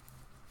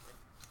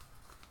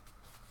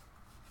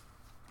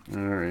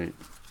 Alright.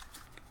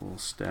 We'll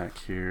stack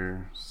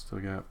here. Still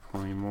got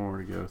plenty more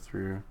to go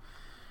through.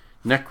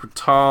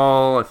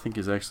 Necrotal, I think,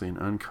 is actually an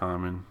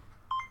uncommon.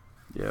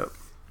 Yep.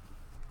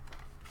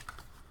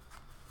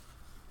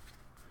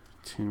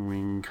 Tin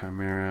Wing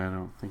Chimera, I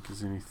don't think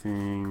is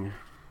anything.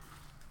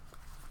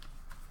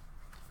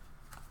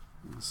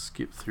 Let's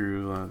skip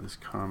through a lot of this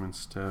common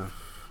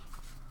stuff.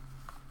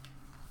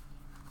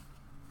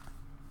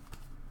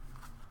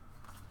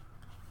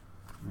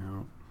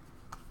 Nope.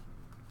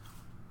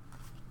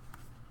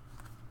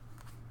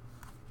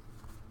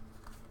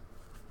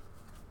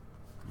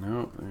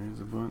 Nope,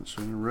 there's a bunch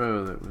in a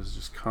row that was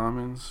just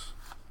commons.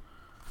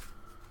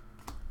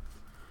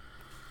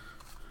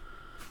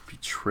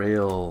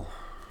 Betrayal.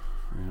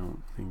 I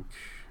don't think...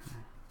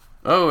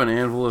 Oh, an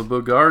Anvil of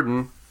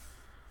Bogarden.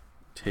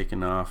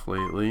 Taken off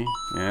lately.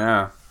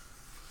 Yeah.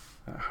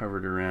 That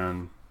hovered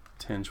around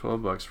 10,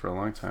 12 bucks for a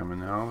long time,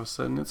 and now all of a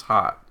sudden it's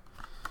hot.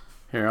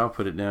 Here, I'll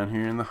put it down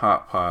here in the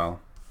hot pile.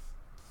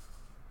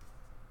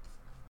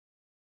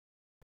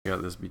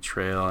 Got this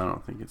Betrayal. I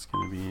don't think it's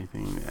going to be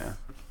anything. Yeah.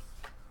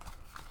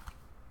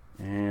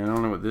 And I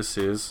don't know what this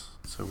is,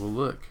 so we'll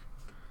look.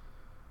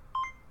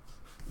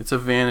 It's a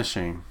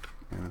Vanishing,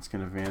 and it's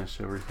going to vanish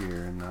over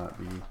here and not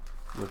be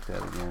looked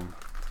at again.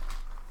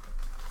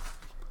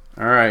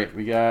 Alright,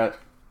 we got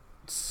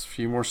a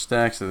few more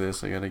stacks of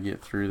this. I got to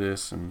get through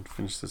this and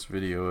finish this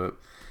video up.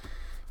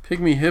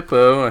 Pygmy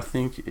Hippo, I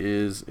think,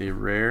 is a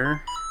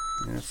rare.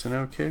 Yeah, it's an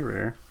okay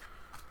rare.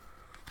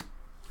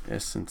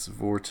 Essence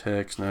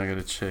Vortex. Now I got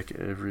to check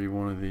every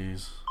one of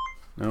these.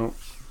 Nope.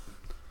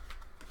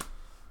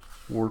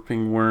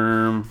 Warping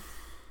Worm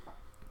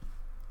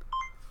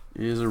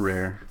is a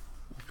rare.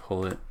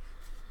 Pull it.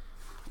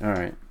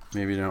 Alright,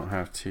 maybe don't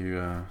have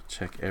to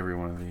check every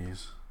one of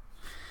these.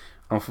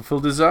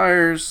 Unfulfilled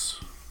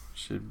Desires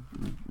should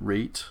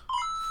rate.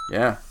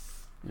 Yeah,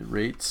 it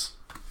rates.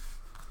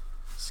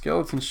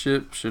 Skeleton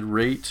Ship should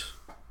rate.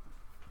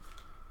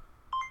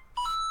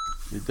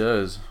 It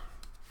does.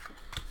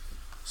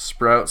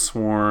 Sprout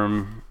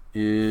Swarm,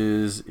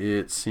 is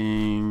it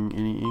seeing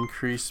any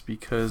increase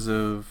because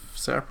of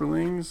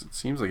Saprolings? It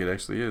seems like it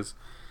actually is.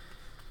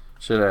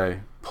 Should I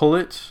pull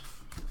it?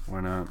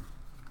 Why not?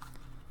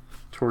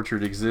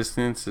 Tortured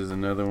Existence is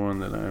another one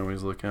that I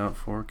always look out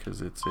for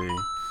because it's a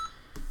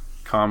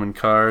common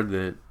card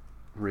that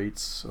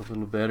rates a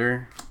little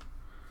better.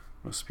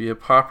 Must be a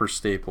popper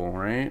staple,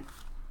 right?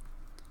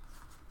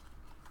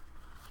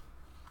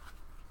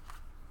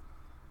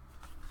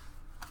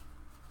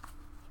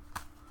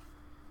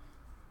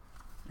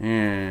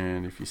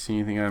 And if you see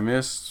anything I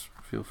missed,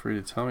 feel free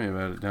to tell me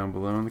about it down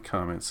below in the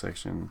comment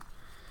section.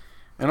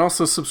 And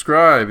also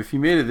subscribe. If you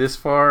made it this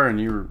far and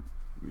you were,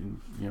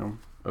 you know,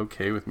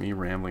 okay with me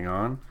rambling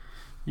on,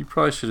 you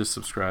probably should have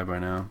subscribed by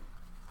now.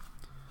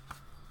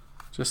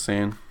 Just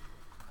saying.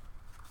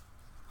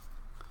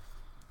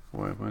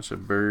 Boy, a bunch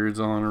of birds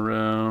all in a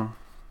row.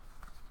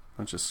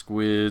 Bunch of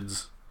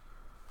squids.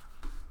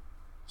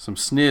 Some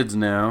snids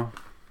now.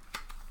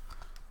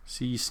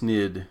 Sea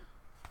snid.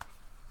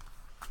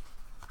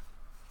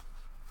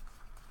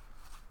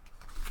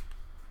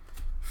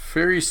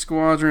 Fairy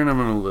Squadron, I'm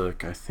going to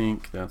look. I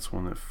think that's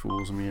one that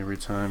fools me every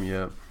time.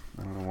 Yep.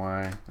 I don't know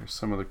why. There's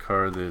some other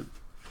card that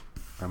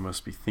I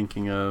must be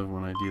thinking of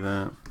when I do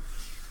that.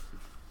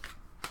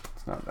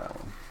 It's not that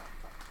one.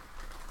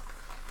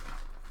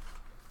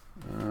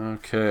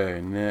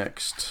 Okay,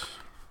 next.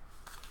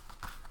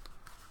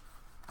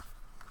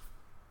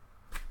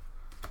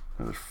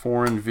 Another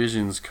Foreign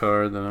Visions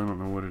card that I don't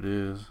know what it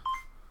is.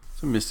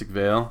 It's a Mystic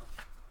Veil.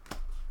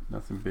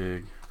 Nothing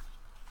big.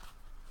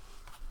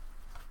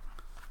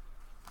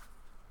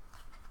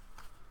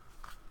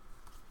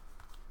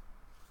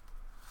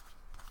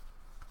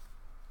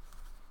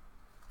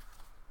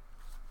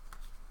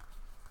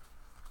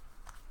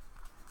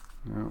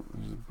 No,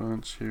 there's a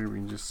bunch here. We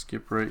can just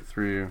skip right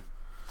through.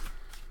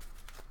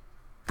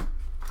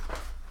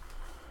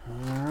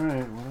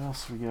 Alright, what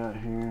else we got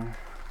here?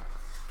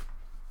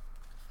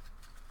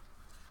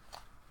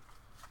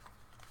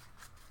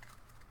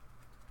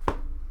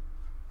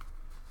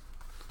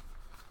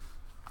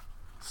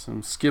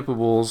 Some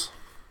skippables.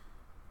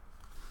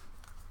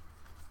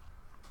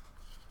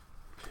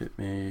 Pit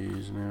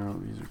Mage. Now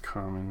these are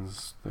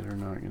commons that are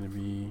not going to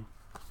be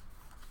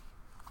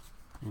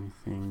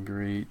anything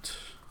great.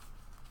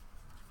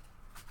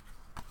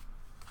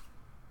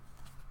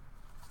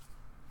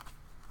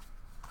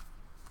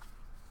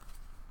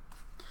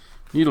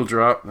 Needle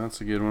Drop, that's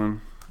a good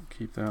one.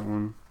 Keep that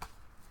one.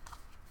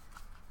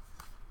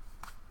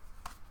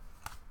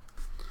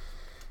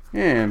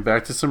 And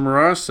back to some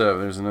Mirage stuff.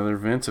 There's another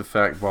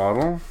Ventifact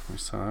bottle. We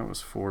saw that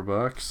was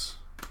 $4.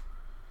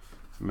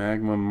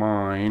 Magma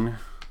Mine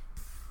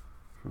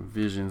from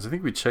Visions. I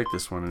think we checked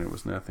this one and it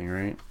was nothing,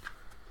 right?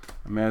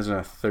 Imagine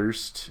a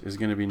Thirst is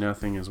going to be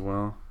nothing as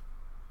well.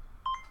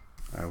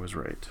 I was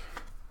right.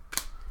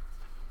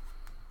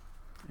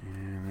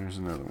 And there's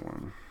another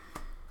one.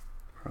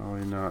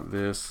 Probably not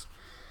this.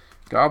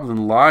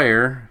 Goblin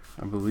Liar,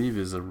 I believe,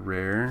 is a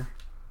rare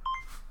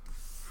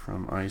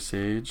from Ice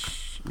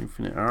Age.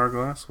 Infinite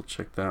Hourglass, we'll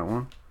check that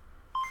one.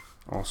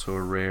 Also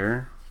a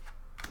rare.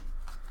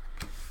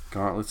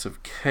 Gauntlets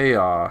of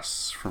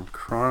Chaos from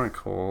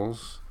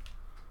Chronicles.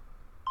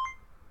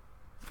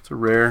 It's a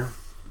rare.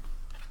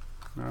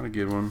 Not a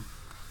good one.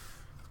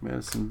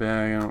 Medicine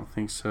Bag, I don't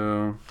think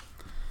so.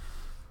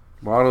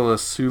 Bottle of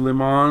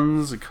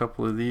Suleimans, a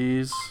couple of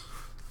these.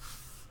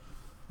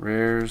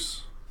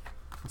 Rares.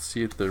 Let's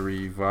see if the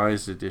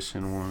revised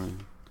edition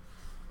one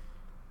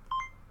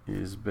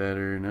is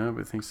better. No,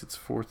 but thinks it's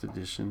 4th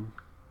edition.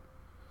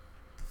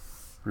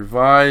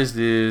 Revised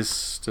is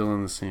still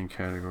in the same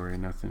category,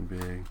 nothing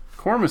big.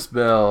 Cormus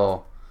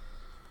Bell.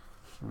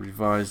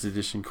 Revised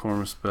edition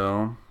Cormus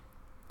Bell.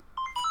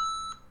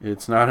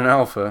 It's not an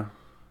alpha.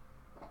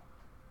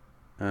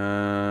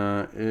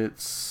 Oh,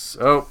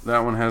 that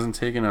one hasn't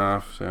taken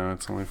off, so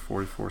it's only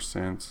 44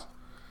 cents.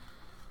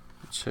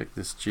 Check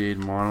this Jade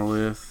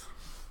Monolith.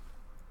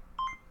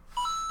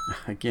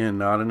 Again,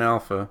 not an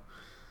alpha.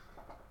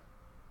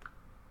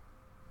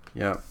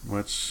 Yep,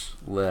 much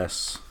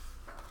less.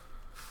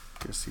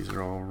 Guess these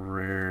are all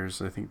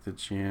rares. I think the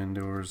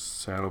Jandor's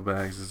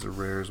Saddlebags is a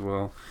rare as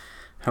well.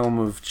 Helm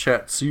of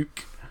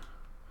Chatsuk.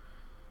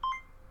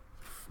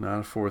 Not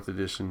a 4th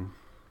edition.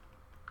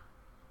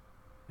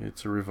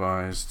 It's a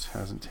revised.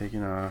 Hasn't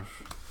taken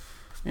off.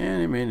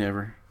 And it may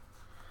never.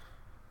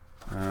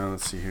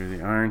 Let's see here.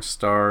 The Iron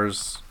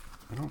Stars.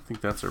 I don't think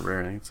that's a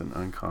rare. I think it's an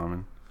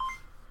uncommon.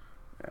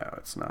 Yeah,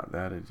 it's not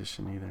that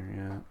edition either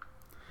yet.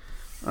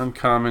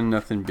 Uncommon,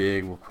 nothing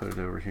big. We'll put it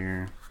over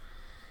here.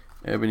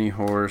 Ebony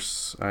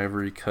Horse,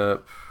 Ivory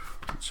Cup.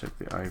 Check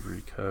the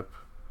Ivory Cup.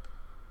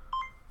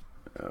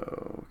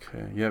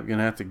 Okay. Yep,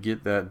 gonna have to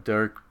get that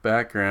dark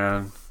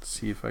background.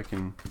 See if I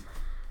can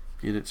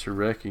get it to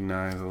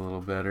recognize a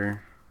little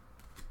better.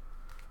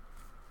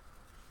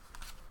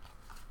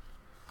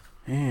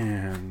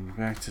 And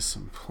back to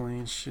some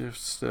plane shift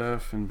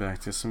stuff and back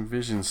to some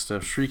vision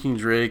stuff. Shrieking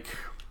Drake,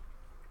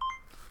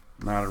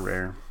 not a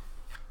rare.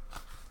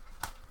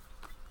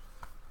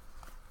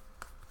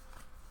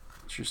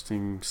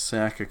 Interesting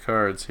sack of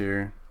cards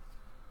here.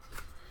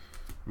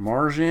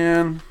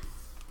 Marjan,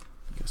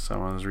 I saw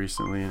one of those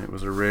recently and it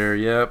was a rare.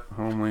 Yep,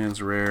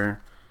 Homeland's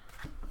rare.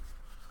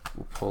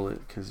 We'll pull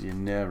it because you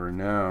never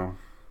know.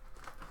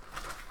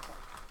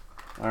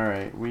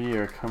 Alright, we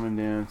are coming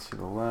down to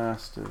the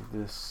last of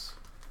this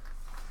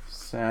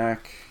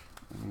sack.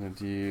 I'm going to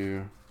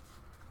do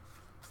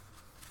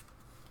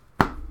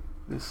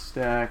this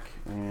stack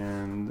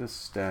and this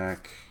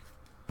stack.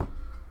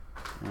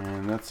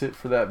 And that's it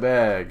for that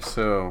bag.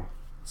 So,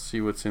 let's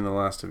see what's in the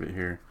last of it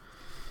here.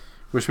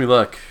 Wish me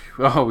luck.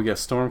 Oh, we got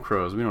Storm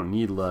Crows. We don't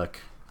need luck.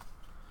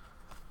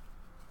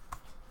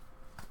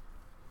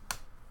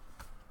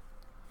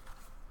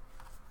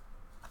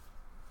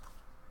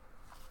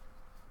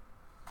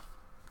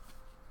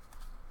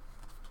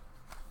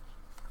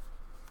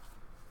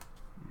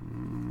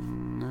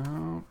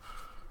 Nope.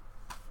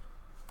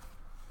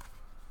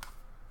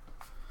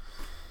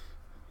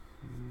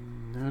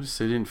 Notice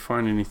I didn't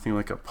find anything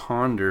like a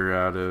ponder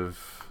out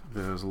of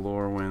those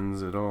lore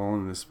winds at all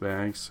in this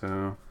bag,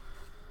 so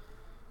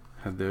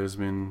had those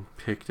been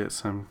picked at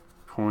some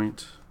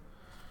point.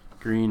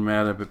 Green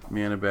mana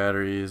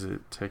battery, is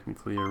it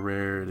technically a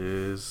rare? It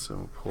is, so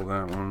we'll pull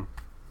that one.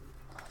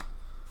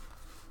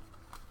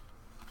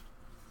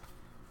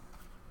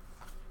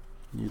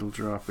 Needle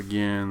drop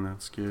again,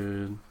 that's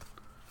good.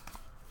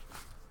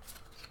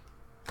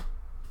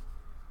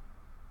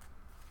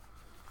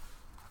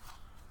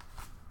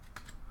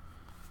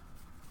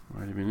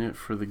 Might have been it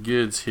for the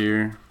goods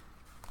here.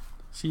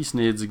 Sea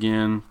Snids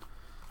again.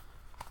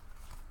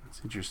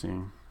 That's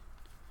interesting.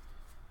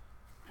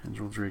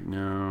 Pendrel Drake,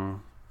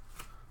 no.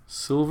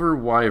 Silver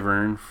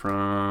Wyvern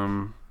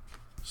from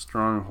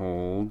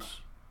Stronghold.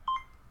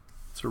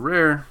 It's a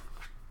rare.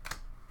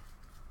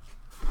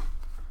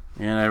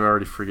 And I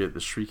already forget the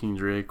Shrieking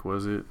Drake,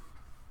 was it?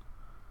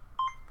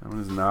 That one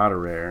is not a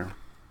rare.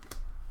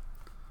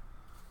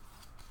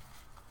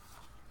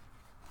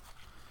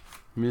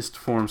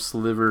 Mistform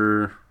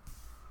Sliver,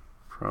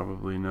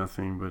 probably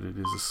nothing, but it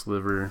is a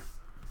sliver.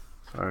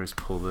 So I always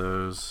pull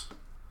those.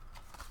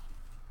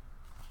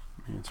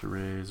 Manta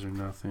Rays or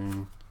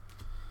nothing.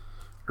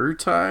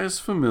 Urtai's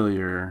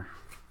Familiar.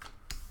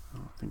 I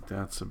don't think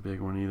that's a big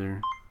one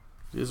either.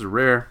 It is a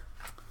rare.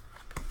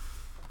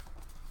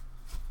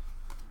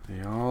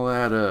 They all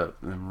add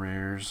up, them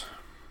rares.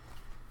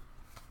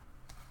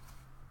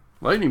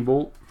 Lightning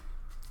Bolt.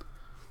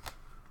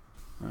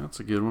 That's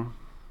a good one.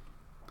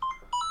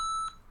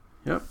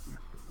 Yep.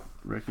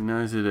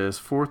 Recognize it as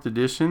 4th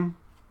edition.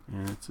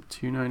 And it's a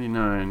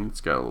 $2.99.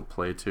 It's got a little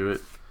play to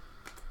it.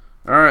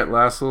 Alright,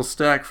 last little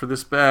stack for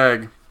this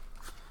bag.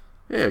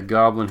 Hey, a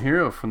Goblin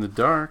Hero from the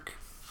Dark.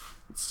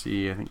 Let's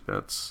see, I think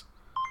that's...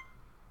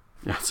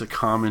 yeah, it's a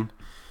common.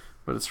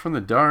 But it's from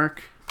the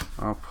Dark.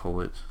 I'll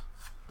pull it.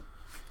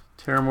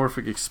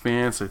 Terramorphic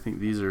Expanse, I think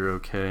these are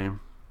okay.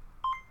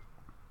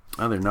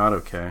 Oh, they're not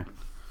okay.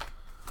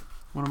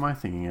 What am I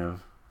thinking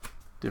of?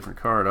 Different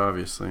card,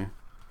 obviously.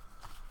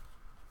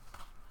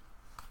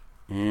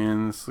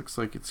 And this looks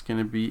like it's going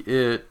to be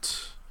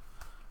it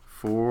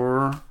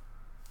for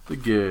the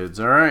goods.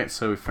 Alright,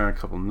 so we found a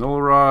couple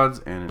Null Rods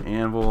and an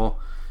Anvil.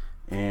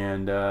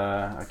 And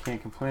I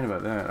can't complain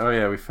about that. Oh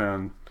yeah, we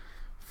found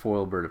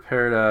Foil Bird of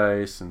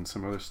Paradise and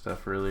some other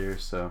stuff earlier.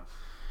 So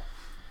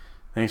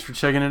thanks for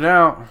checking it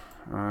out.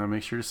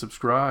 Make sure to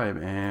subscribe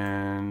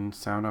and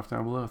sound off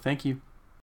down below. Thank you.